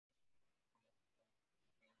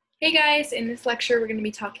Hey guys, in this lecture we're going to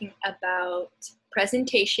be talking about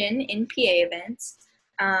presentation in PA events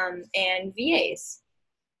and VAs.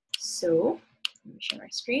 So, let me share my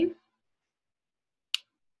screen.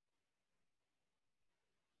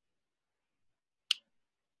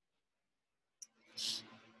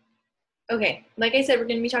 Okay, like I said, we're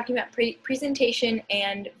going to be talking about presentation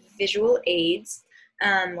and visual aids,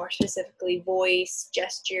 more specifically voice,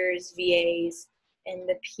 gestures, VAs, and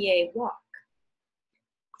the PA walk.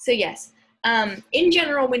 So yes, in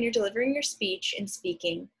general, when you're delivering your speech and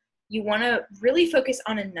speaking, you want to really focus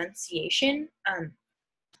on enunciation.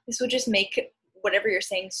 This will just make whatever you're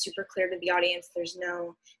saying super clear to the audience. There's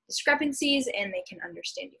no discrepancies and they can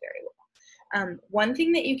understand you very well. One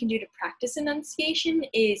thing that you can do to practice enunciation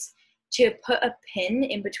is to put a pin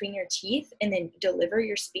in between your teeth and then deliver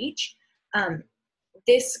your speech.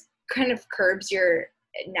 This kind of curbs your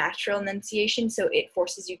natural enunciation, so it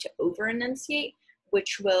forces you to over enunciate,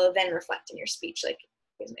 which will then reflect in your speech. Like,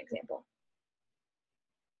 here's an example.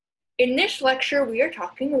 In this lecture, we are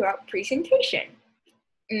talking about presentation.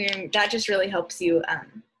 And that just really helps you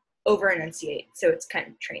over enunciate, so it's kind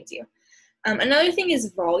of trains you. Another thing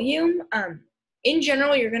is volume. In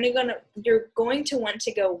general, you're going to want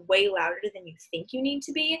to go way louder than you think you need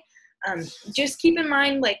to be. Just keep in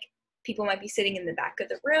mind, like, people might be sitting in the back of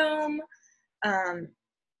the room.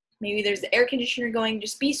 Maybe there's the air conditioner going.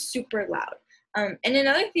 Just be super loud. And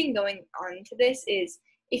another thing going on to this is,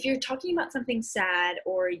 if you're talking about something sad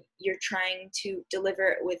or you're trying to deliver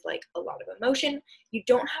it with like a lot of emotion, you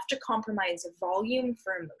don't have to compromise volume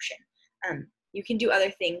for emotion. You can do other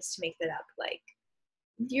things to make that up, like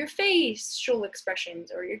your facial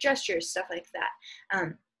expressions or your gestures, stuff like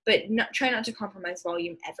that. But try not to compromise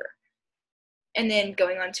volume ever. And then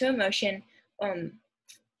going on to emotion.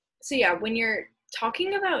 So yeah, when you're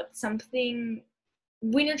talking about something,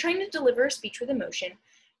 when you're trying to deliver a speech with emotion,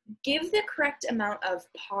 give the correct amount of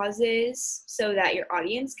pauses so that your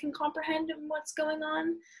audience can comprehend what's going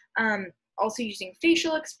on. Also using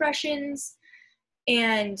facial expressions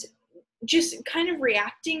and just kind of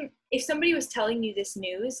reacting. If somebody was telling you this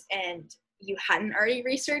news and you hadn't already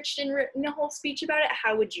researched and written a whole speech about it,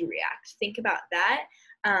 how would you react? Think about that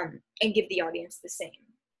and give the audience the same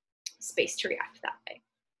space to react that way.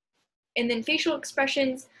 And then facial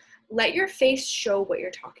expressions, let your face show what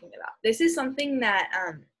you're talking about. This is something that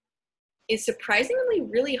is surprisingly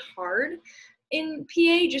really hard in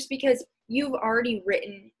PA, just because you've already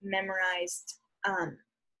written, memorized,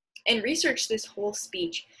 and researched this whole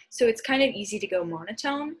speech. So it's kind of easy to go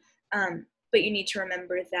monotone, but you need to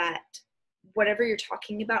remember that whatever you're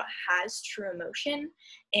talking about has true emotion,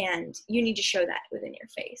 and you need to show that within your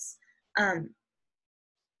face.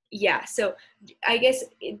 Yeah, so I guess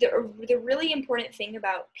the really important thing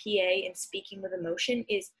about PA and speaking with emotion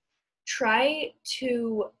is try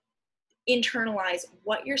to internalize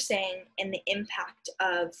what you're saying and the impact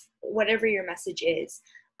of whatever your message is,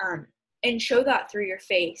 and show that through your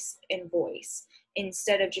face and voice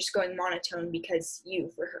instead of just going monotone because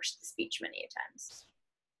you've rehearsed the speech many times.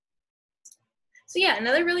 So yeah,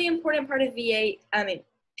 another really important part of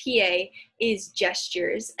PA is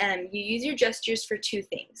gestures. You use your gestures for two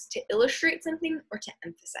things: to illustrate something or to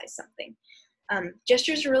emphasize something.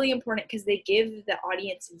 Gestures are really important because they give the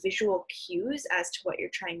audience visual cues as to what you're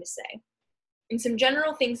trying to say. And some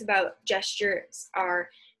general things about gestures are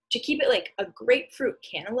to keep it like a grapefruit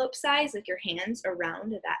cantaloupe size, like your hands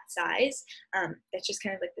around that size. That's just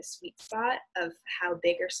kind of like the sweet spot of how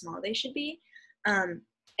big or small they should be.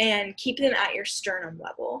 And keep them at your sternum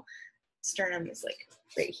level. Sternum is like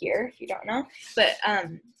right here, if you don't know. But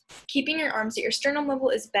keeping your arms at your sternum level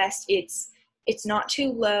is best. It's not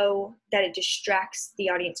too low that it distracts the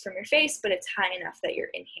audience from your face, but it's high enough that you're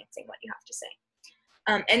enhancing what you have to say.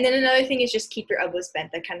 And then another thing is just keep your elbows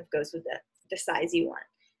bent. That kind of goes with the size you want.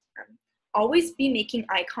 Always be making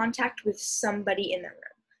eye contact with somebody in the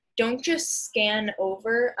room. Don't just scan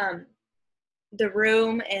over the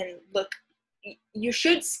room and look. You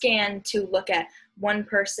should scan to look at one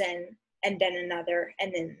person and then another,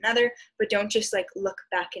 but don't just like look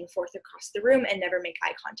back and forth across the room and never make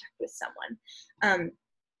eye contact with someone.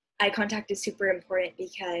 Eye contact is super important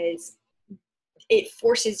because it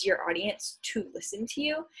forces your audience to listen to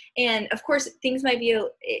you. And of course, things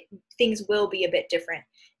will be a bit different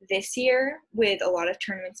this year with a lot of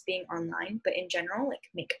tournaments being online, but in general, like,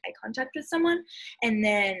 make eye contact with someone. And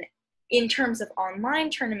then in terms of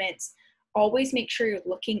online tournaments, always make sure you're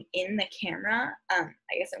looking in the camera. I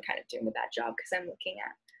guess I'm kind of doing a bad job because I'm looking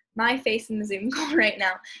at my face in the Zoom call right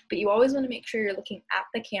now, but you always want to make sure you're looking at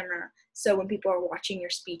the camera, so when people are watching your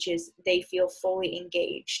speeches, they feel fully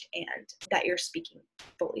engaged and that you're speaking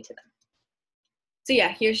fully to them. So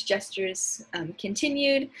yeah, here's gestures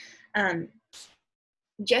continued.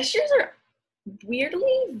 Gestures are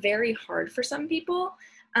weirdly very hard for some people,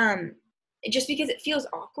 just because it feels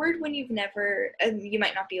awkward when you've never, you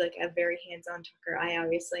might not be like a very hands-on talker. I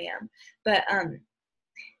obviously am, but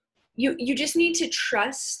you just need to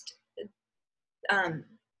trust,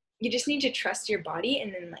 you just need to trust your body,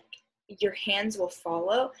 and then like your hands will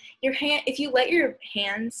follow. Your hand, if you let your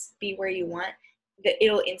hands be where you want, that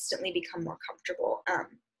it'll instantly become more comfortable.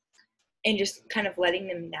 And just kind of letting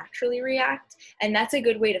them naturally react. And that's a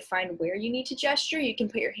good way to find where you need to gesture. You can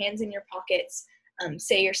put your hands in your pockets,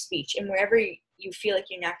 say your speech, and wherever you feel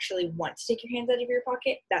like you naturally want to take your hands out of your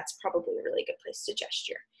pocket, that's probably a really good place to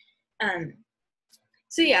gesture.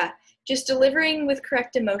 So yeah, just delivering with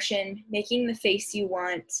correct emotion, making the face you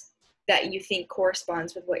want that you think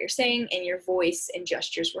corresponds with what you're saying, and your voice and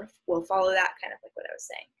gestures will follow that, kind of like what I was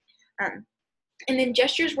saying. And then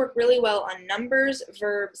gestures work really well on numbers,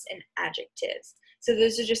 verbs, and adjectives. So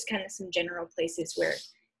those are just kind of some general places where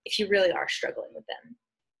if you really are struggling with them,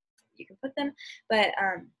 you can put them. But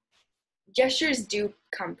gestures do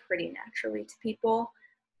come pretty naturally to people.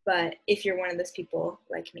 But if you're one of those people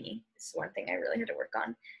like me, this is one thing I really had to work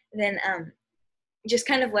on, then just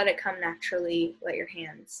kind of let it come naturally. Let your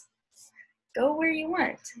hands go where you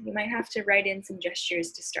want. You might have to write in some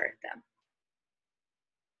gestures to start them.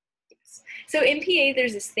 So in PA,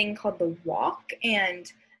 there's this thing called the walk,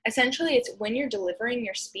 and essentially it's when you're delivering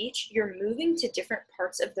your speech, you're moving to different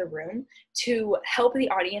parts of the room to help the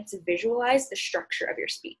audience visualize the structure of your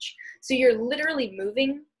speech. So you're literally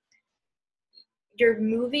moving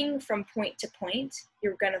from point to point.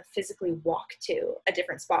 You're going to physically walk to a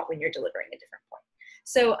different spot when you're delivering a different point.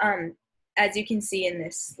 So as you can see in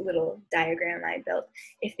this little diagram I built,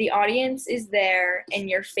 if the audience is there and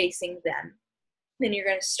you're facing them, then you're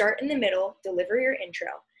going to start in the middle, deliver your intro,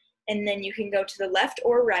 and then you can go to the left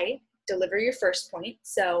or right, deliver your first point.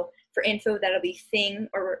 So for info, that'll be thing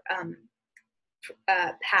or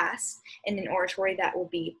pass, and in oratory, that will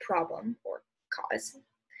be problem or cause.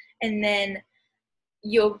 And then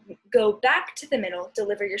you'll go back to the middle,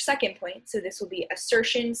 deliver your second point. So this will be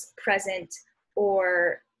assertions, present,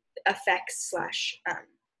 or effects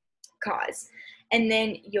 / cause. And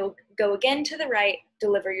then you'll go again to the right,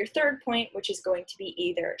 deliver your third point, which is going to be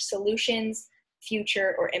either solutions,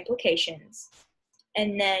 future, or implications.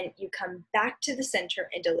 And then you come back to the center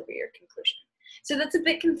and deliver your conclusion. So that's a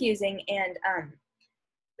bit confusing, and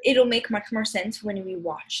it'll make much more sense when we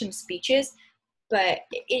watch some speeches, but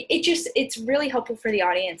it's really helpful for the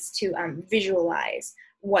audience to visualize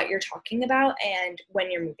what you're talking about and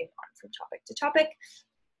when you're moving on from topic to topic.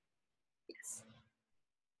 Yes.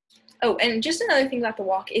 Oh, and just another thing about the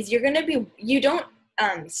walk is you don't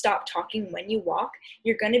stop talking when you walk.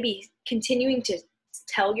 You're going to be continuing to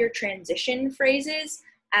tell your transition phrases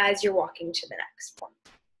as you're walking to the next point.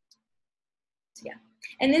 So, yeah.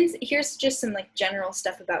 And then here's just some like general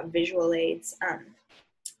stuff about visual aids.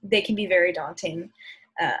 They can be very daunting,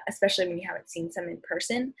 especially when you haven't seen some in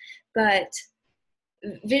person. But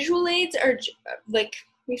visual aids are, like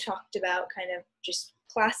we've talked about, kind of just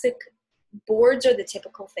classic. Boards are the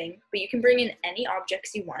typical thing, but you can bring in any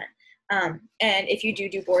objects you want. And if you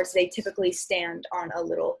do boards, they typically stand on a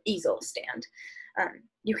little easel stand.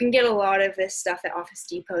 You can get a lot of this stuff at Office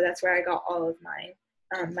Depot. That's where I got all of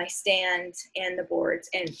mine, my stand and the boards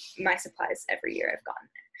and my supplies every year I've gotten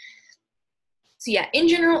there. So yeah, in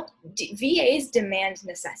general, VAs demand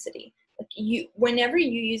necessity. Like whenever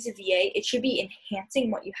you use a VA, it should be enhancing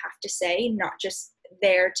what you have to say, not just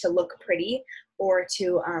there to look pretty or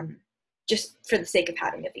to just for the sake of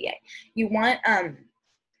having a VA. You want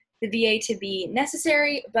the VA to be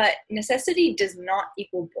necessary, but necessity does not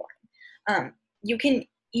equal boring. You can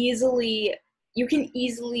easily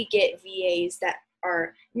get VAs that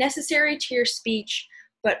are necessary to your speech,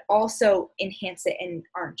 but also enhance it and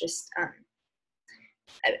aren't just.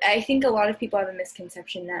 I think a lot of people have a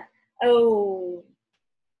misconception that, oh,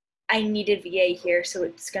 I needed VA here, so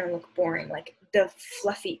it's going to look boring. Like the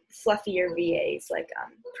fluffier VAs, like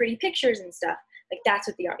pretty pictures and stuff. Like that's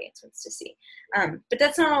what the audience wants to see. But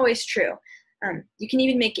that's not always true. You can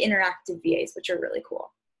even make interactive VAs, which are really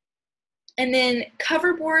cool. And then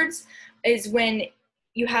cover boards is when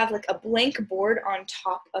you have like a blank board on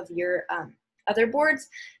top of your other boards.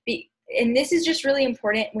 And this is just really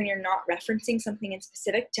important when you're not referencing something in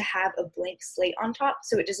specific, to have a blank slate on top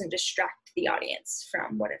so it doesn't distract the audience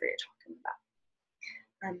from whatever you're talking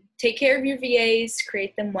about. Take care of your VAs,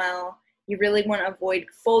 create them well. You really want to avoid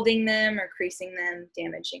folding them or creasing them,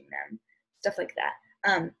 damaging them, stuff like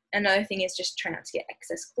that. Another thing is just try not to get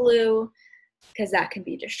excess glue. because that can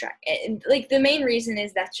be distracting. Like the main reason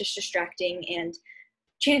is that's just distracting, and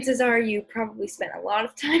chances are you probably spent a lot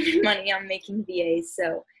of time and money on making VAs,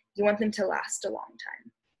 so you want them to last a long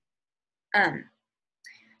time.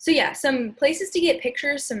 So yeah, some places to get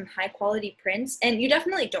pictures, some high quality prints, and you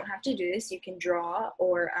definitely don't have to do this. You can draw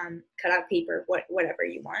or cut out paper, whatever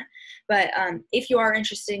you want. But if you are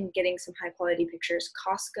interested in getting some high quality pictures,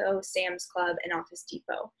 Costco, Sam's Club, and Office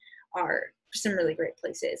Depot are some really great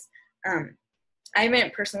places. I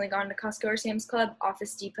haven't personally gone to Costco or Sam's Club.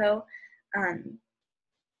 Office Depot,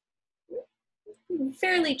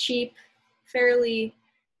 fairly cheap.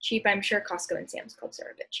 I'm sure Costco and Sam's Clubs are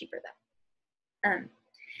a bit cheaper though.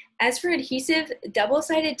 As for adhesive,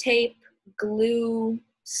 double-sided tape, glue,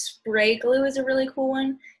 spray glue is a really cool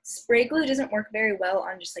one. Spray glue doesn't work very well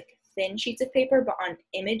on just like thin sheets of paper, but on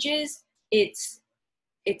images, it's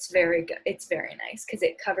very good. It's very nice because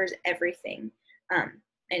it covers everything in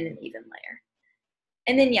an even layer.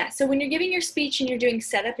 And then, yeah, so when you're giving your speech and you're doing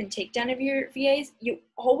setup and takedown of your VAs, you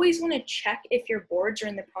always want to check if your boards are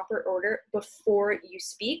in the proper order before you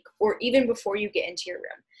speak or even before you get into your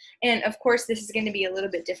room. And of course, this is going to be a little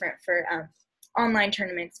bit different for online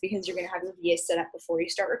tournaments because you're going to have your VAs set up before you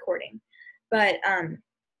start recording. But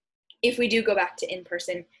if we do go back to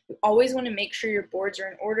in-person, you always want to make sure your boards are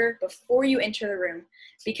in order before you enter the room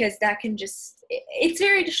because that can it's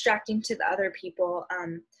very distracting to the other people.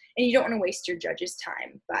 And you don't want to waste your judge's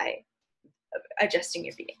time by adjusting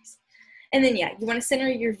your VAs. And then, yeah, you want to center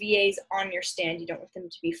your VAs on your stand. You don't want them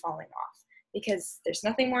to be falling off because there's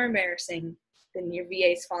nothing more embarrassing than your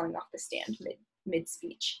VAs falling off the stand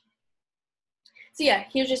mid-speech. So yeah,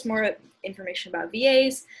 here's just more information about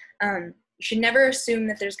VAs. You should never assume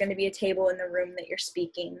that there's going to be a table in the room that you're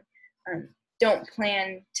speaking. Don't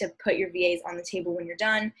plan to put your VAs on the table when you're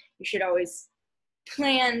done. You should always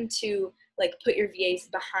plan to like put your VAs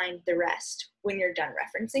behind the rest when you're done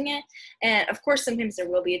referencing it. And of course, sometimes there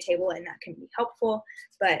will be a table and that can be helpful,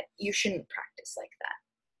 but you shouldn't practice like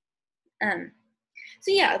that.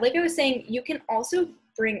 So yeah, like I was saying, you can also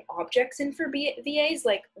bring objects in for VAs,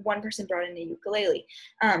 like one person brought in a ukulele.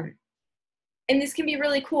 And this can be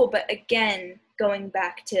really cool, but again, going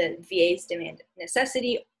back to VAs demand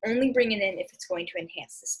necessity, only bring it in if it's going to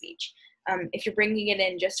enhance the speech. If you're bringing it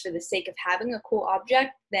in just for the sake of having a cool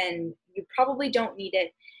object, then you probably don't need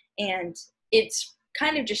it, and it's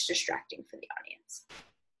kind of just distracting for the audience.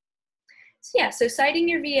 So yeah, so citing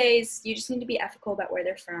your VAs, you just need to be ethical about where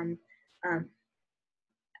they're from.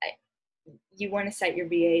 You want to cite your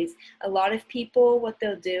VAs. A lot of people, what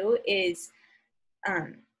they'll do is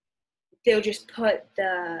they'll just put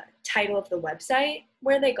the title of the website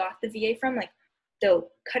where they got the VA from, like they'll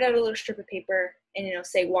cut out a little strip of paper and it'll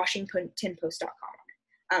say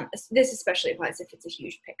WashingtonPost.com. This especially applies if it's a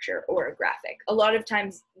huge picture or a graphic. A lot of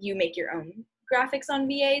times you make your own graphics on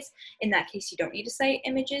VAs. In that case, you don't need to cite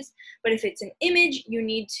images. But if it's an image, you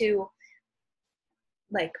need to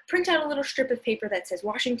like print out a little strip of paper that says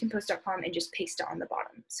WashingtonPost.com and just paste it on the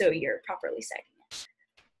bottom so you're properly citing it.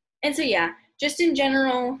 And so yeah, just in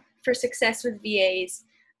general, for success with VAs,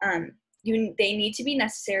 they need to be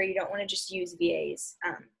necessary. You don't want to just use VAs.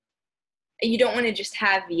 You don't want to just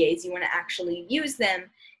have VAs. You want to actually use them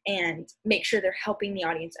and make sure they're helping the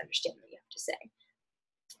audience understand what you have to say.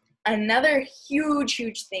 Another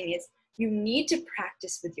huge thing is you need to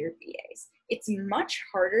practice with your VAs. It's much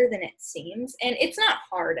harder than it seems, and it's not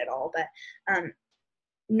hard at all, but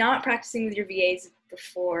not practicing with your VAs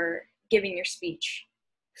before giving your speech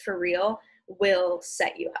for real will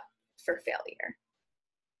set you up for failure.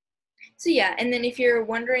 So yeah, and then if you're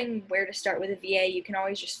wondering where to start with a VA, you can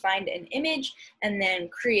always just find an image and then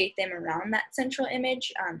create them around that central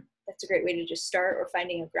image. That's a great way to just start, or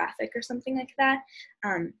finding a graphic or something like that.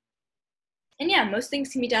 And yeah, most things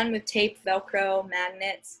can be done with tape, Velcro,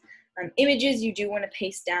 magnets. Images you do want to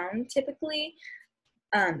paste down typically,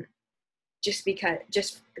 just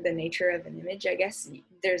for the nature of an image, I guess.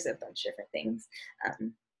 There's a bunch of different things,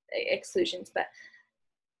 exclusions, but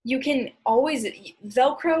you can always,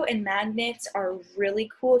 Velcro and magnets are really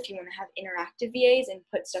cool if you want to have interactive VAs and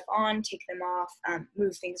put stuff on, take them off,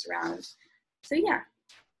 move things around. So yeah.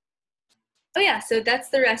 Oh yeah, so that's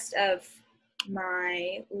the rest of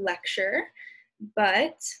my lecture,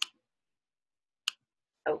 but,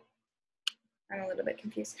 oh, I'm a little bit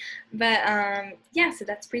confused. But yeah, so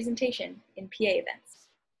that's presentation in PA events.